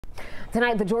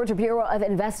Tonight, the Georgia Bureau of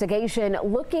Investigation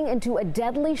looking into a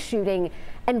deadly shooting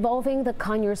involving the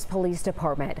Conyers Police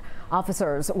Department.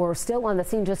 Officers were still on the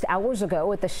scene just hours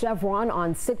ago at the Chevron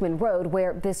on Sigmund Road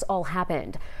where this all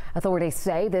happened. Authorities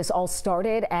say this all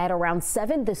started at around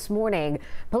 7 this morning.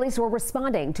 Police were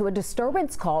responding to a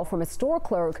disturbance call from a store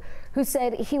clerk who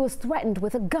said he was threatened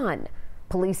with a gun.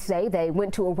 Police say they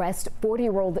went to arrest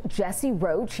 40-year-old Jesse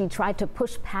Roach. He tried to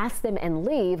push past them and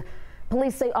leave.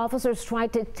 Police say officers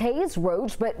tried to tase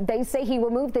Roach, but they say he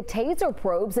removed the taser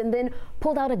probes and then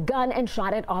pulled out a gun and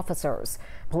shot at officers.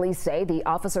 Police say the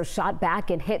officer shot back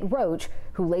and hit Roach,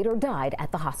 who later died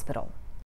at the hospital.